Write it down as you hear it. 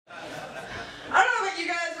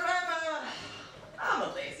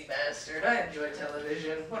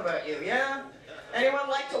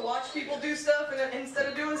watch people do stuff instead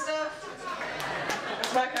of doing stuff.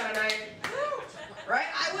 That's my kind of night. Right?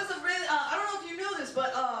 I was a really, I don't know if you know this,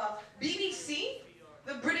 but BBC,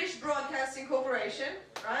 the British Broadcasting Corporation,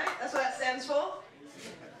 right? That's what that stands for.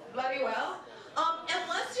 Bloody well.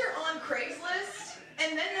 Unless you're on Craigslist,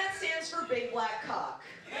 and then that stands for Big Black Cock.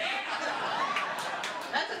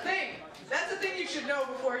 That's a thing. That's a thing you should know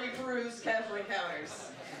before you peruse Casual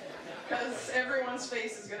Encounters. Because everyone's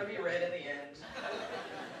face is going to be red in the end.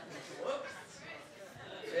 Whoops.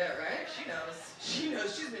 Yeah, right? She knows. She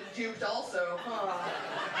knows. She's been duped also. Huh.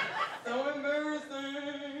 So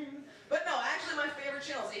embarrassing. But no, actually my favorite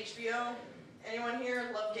channel is HBO. Anyone here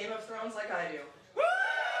love Game of Thrones like I do? Woo!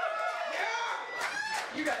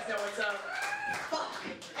 Yeah! You guys know what's up. Fuck.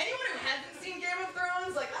 Anyone who hasn't seen Game of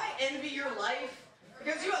Thrones, like, I envy your life.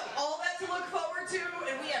 Because you have all that to look forward to,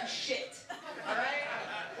 and we have shit. Alright?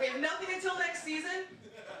 We have nothing until next season.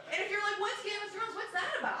 And if you're like, what's Game of Thrones? What's that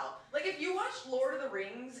about? Like, if you watched Lord of the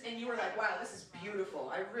Rings, and you were like, wow, this is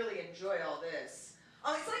beautiful. I really enjoy all this.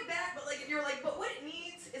 It's like that, but like, if you're like, but what it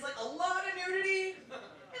needs is like a lot of nudity,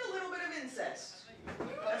 and a little bit of incest.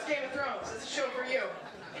 That's Game of Thrones. That's a show for you.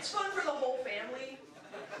 It's fun for the whole family,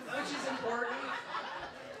 which is important.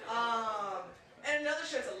 And another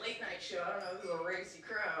show, it's a late night show. I don't know, this is a racy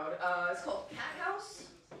crowd. It's called Cat House.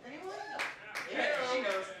 Anyone? Yeah, she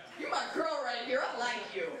knows. You're my girl right here. I like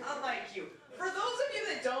you. I like you. For those of you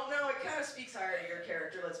that don't know, it kind of speaks higher to your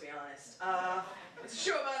character, let's be honest. It's a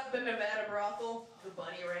show about the Nevada brothel, the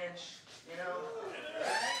Bunny Ranch, you know?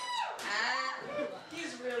 Right?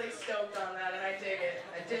 He's really stoked on that, and I dig it.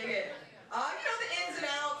 I dig it. You know, the ins and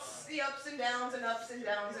outs, the ups and downs and ups and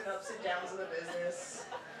downs and ups and downs of the business.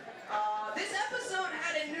 This episode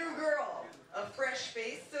had a new girl, a fresh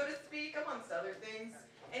face, so to speak, amongst other things.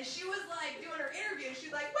 And she was like doing her interview, and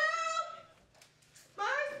she's like, well,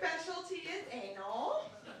 my specialty is anal.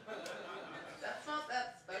 That's not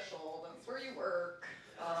that special, that's where you work.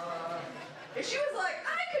 And she was like,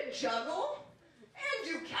 I could juggle and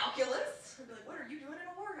do calculus. I'd be like, what are you doing in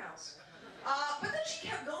a whorehouse? But then she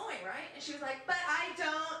kept going, right? And she was like, but I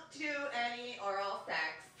don't do any oral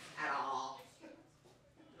sex at all.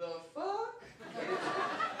 The fuck?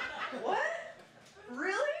 What?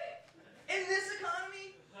 Really? In this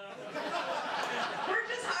economy? We're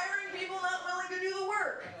just hiring people not willing to do the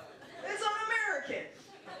work. It's un-American.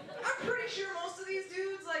 I'm pretty sure most of these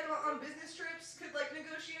dudes, like on business trips, could like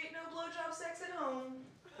negotiate no blowjob sex at home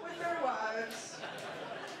with their wives.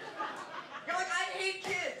 You're like, I hate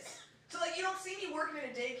kids. So like, you don't see me working in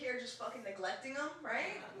a daycare just fucking neglecting them,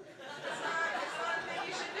 right? It's not a thing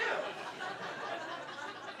you should do.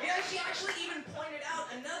 You know, she actually even pointed out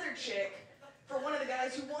another chick for one of the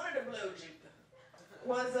guys who wanted a blowjob.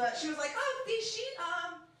 She was like, oh,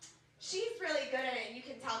 she's really good at it, and you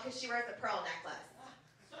can tell because she wears a pearl necklace.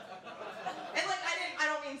 And like, I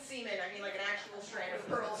don't mean semen, I mean like an actual strand of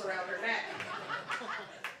pearls around her neck.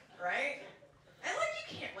 Right? And like,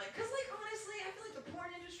 you can't, like, because like, honestly, I feel like the porn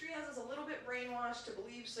industry has us a little bit brainwashed to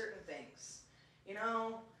believe certain things. You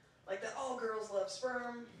know? Like that all girls love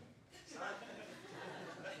sperm. It's not.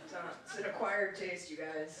 It's an acquired taste, you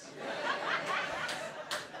guys.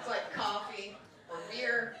 It's like coffee or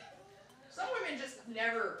beer. Some women just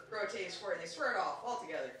never grow a taste for it, and they swear it off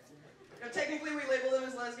altogether. You know, technically we label them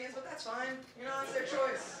as lesbians, but that's fine. You know, it's their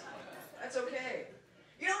choice. That's okay.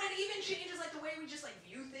 You know, and it even changes like the way we just like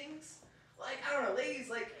view things. Like, I don't know, ladies,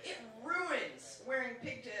 like, it ruins wearing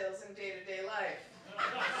pigtails in day-to-day life.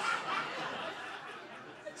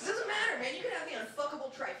 It doesn't matter, man. You can have the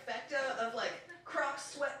unfuckable trifecta of like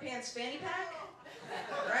Crocs, sweatpants, fanny pack,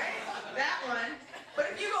 right? That one. But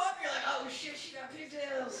if you go up, you're like, oh shit, she got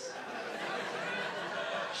pigtails.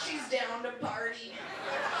 She's down to party.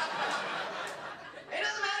 It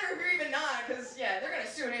doesn't matter if you're even not, because yeah, they're gonna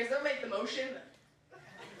sue anyways. They'll make the motion,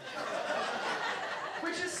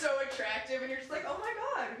 which is so attractive, and you're just like, oh my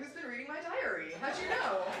god, who's been reading my diary? How'd you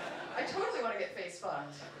know? I totally want to get face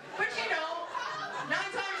fucked. But you know, 9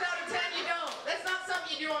 times out of 10 you don't. That's not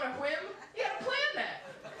something you do on a whim. You gotta plan that,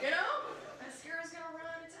 you know? Mascara's gonna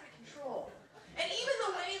run, it's out of control. And even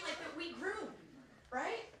the way like that we groom,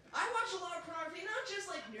 right? I watch a lot of pornography, not just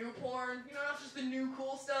like new porn, you know, not just the new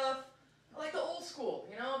cool stuff. I like the old school,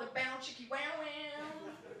 you know, the bow chicky wow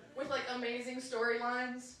wow, with like amazing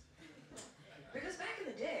storylines. Because back in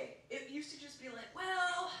the day, it used to just be like,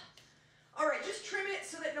 well, alright, just trim it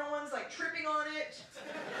so that no one's like tripping on it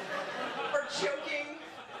or choking.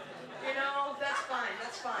 You know, that's fine,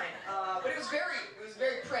 that's fine. But it was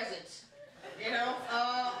very present. You know?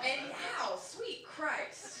 And now, sweet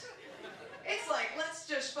Christ. It's like, let's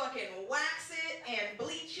just fucking wax it and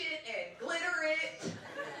bleach it and glitter it.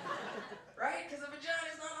 Right? Because a vagina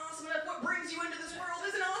is not awesome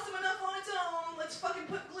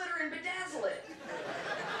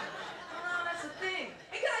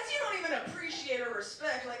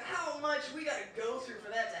respect, like, how much we gotta go through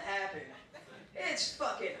for that to happen. It's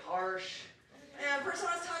fucking harsh. And the person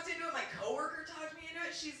I was talking to, my coworker talked me into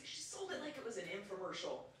it. She sold it like it was an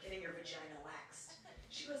infomercial, getting your vagina waxed.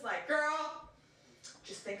 She was like, girl,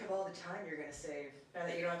 just think of all the time you're gonna save now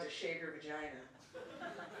that you don't have to shave your vagina.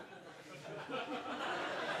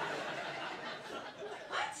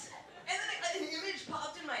 What? And then an image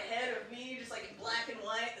popped in my head of me just like in black and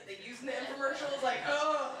white that they use in the infomercials, like,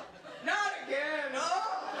 oh, not again,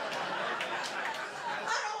 oh,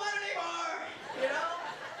 I don't want it anymore, you know?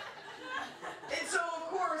 And so, of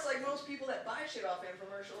course, like most people that buy shit off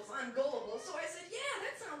infomercials, I'm gullible, so I said, yeah,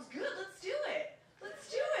 that sounds good, let's do it. Let's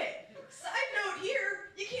do it. Side note here,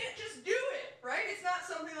 you can't just do it, right? It's not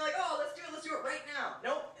something like, oh, let's do it right now.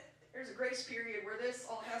 Nope. There's a grace period where this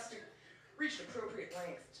all has to reach an appropriate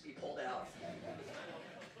length to be pulled out.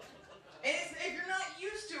 And if you're not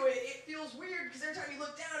used to it, it feels weird because every time you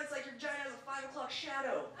look down, it's like your vagina has a 5 o'clock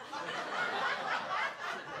shadow.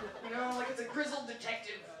 You know, like it's a grizzled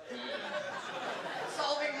detective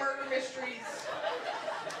solving murder mysteries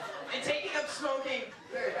and taking up smoking.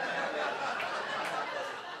 Very bad.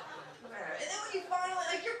 And then when you finally,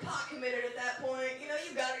 like, you're pot committed at that point, you know,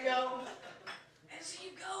 you gotta go. And so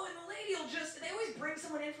you go, and the lady will they always bring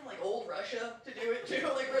someone in from, like, old Russia to do it, too,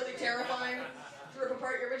 like, really terrifying, to rip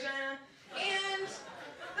apart your vagina. And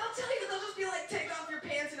they'll tell you, they'll just be like, take off your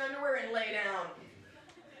pants and underwear and lay down.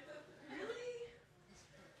 Really?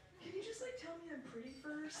 Can you just, like, tell me I'm pretty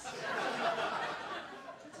first?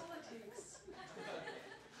 That's all it takes.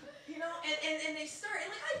 You know, and they start, and,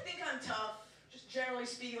 like, I think I'm tough. Just generally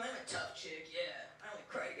speaking, I'm a tough chick, yeah. I only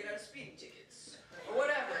cry to get out of speeding tickets. Or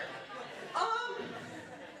whatever.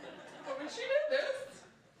 But when she did this,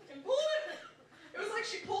 and pulled it was like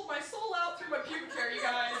she pulled my soul out through my pubic hair, you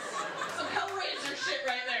guys. Some Hellraiser shit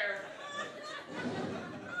right there.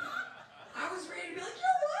 I was ready to be like, you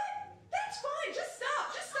know what? That's fine, just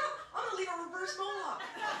stop. I'm gonna leave a reverse mohawk.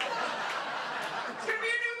 It's gonna be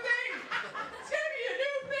a new thing.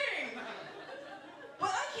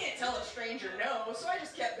 But I can't tell a stranger no, so I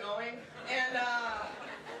just kept going. And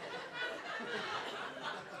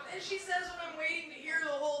she says what I'm waiting to hear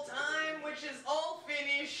the whole time, which is all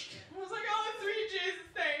finished. I was like, oh, sweet Jesus,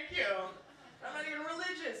 thank you. I'm not even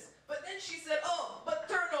religious. But then she said, oh, but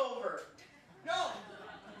turn over. No.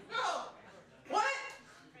 What?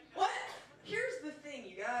 Here's the thing,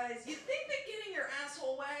 you guys. You'd think that getting your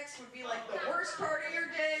asshole waxed would be like the worst part of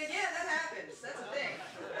your day. Yeah, that happens. That's a thing.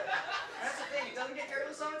 It doesn't get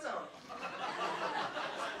careless on its own.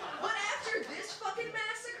 But after this fucking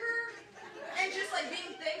massacre, and just like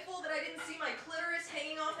being thankful that I didn't see my clitoris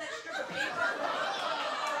hanging off that strip of paper,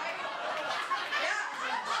 right? Yeah.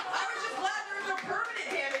 I was just glad there was no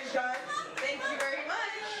permanent damage done. Thank you very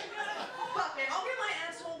much. Fuck, man, I'll get my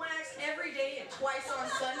asshole waxed every day and twice on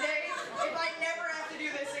Sunday if I never have to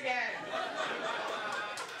do this again.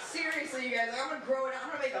 Seriously, you guys, like, I'm gonna grow it out.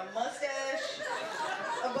 I'm gonna make a mustache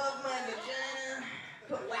above my vagina,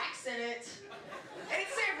 put wax in it. And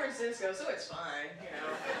it's San Francisco, so it's fine, you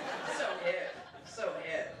know. So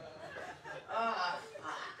hip. Fuck.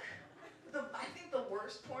 I think the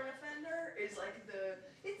worst porn offender is like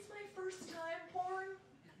it's my first time porn.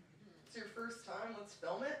 It's your first time, let's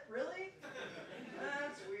film it? Really?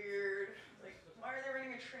 That's weird. Like, why are they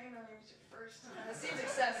running a train on you? It's your first time. That seems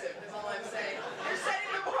excessive, is all I'm saying. You're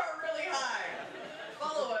setting the bar really high.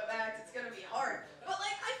 Follow-up act, it's gonna be hard. But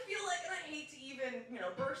like, I feel like, and I hate to even,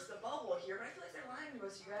 burst the bubble here, but I feel like they're lying to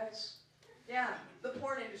us, you guys. Yeah, the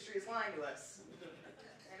porn industry is lying to us.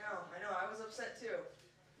 I know, I was upset too.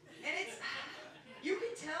 And you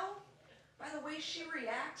can tell by the way she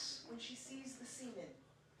reacts when she sees the semen.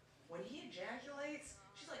 When he ejaculates,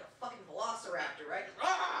 she's like a fucking velociraptor, right?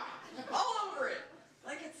 All over it.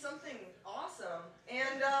 Like it's something awesome.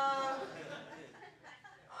 And I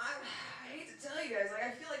hate to tell you guys, like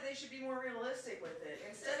I feel like they should be more realistic with it.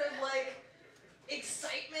 Instead of like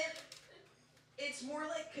excitement, it's more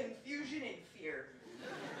like confusion and fear.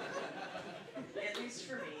 At least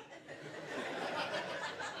for me.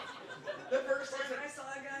 The first time I saw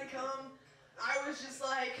a guy come, I was just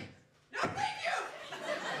like, no, thank you!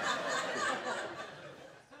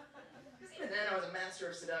 Because even then I was a master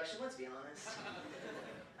of seduction, let's be honest.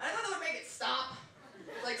 I thought that would make it stop.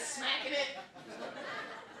 Like smacking it.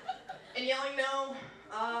 And yelling no.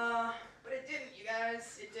 But it didn't, you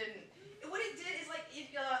guys. It didn't. What it did is like,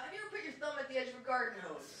 have you ever put your thumb at the edge of a garden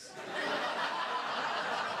hose?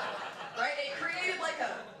 Right? It created like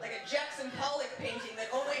a Jackson Pollock painting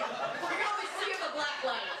that you can only see in the black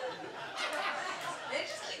light. And it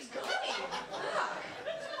just keeps going. Fuck.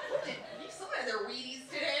 You saw their Wheaties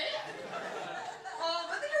today.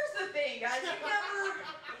 But here's the thing. guys. You never,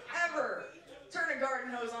 ever turn a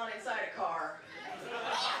garden hose on inside a car. You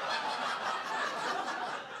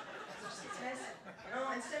know,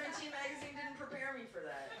 and 17 magazine didn't prepare me for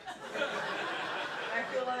that. I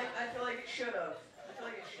feel like it should have. I feel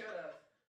like it should have.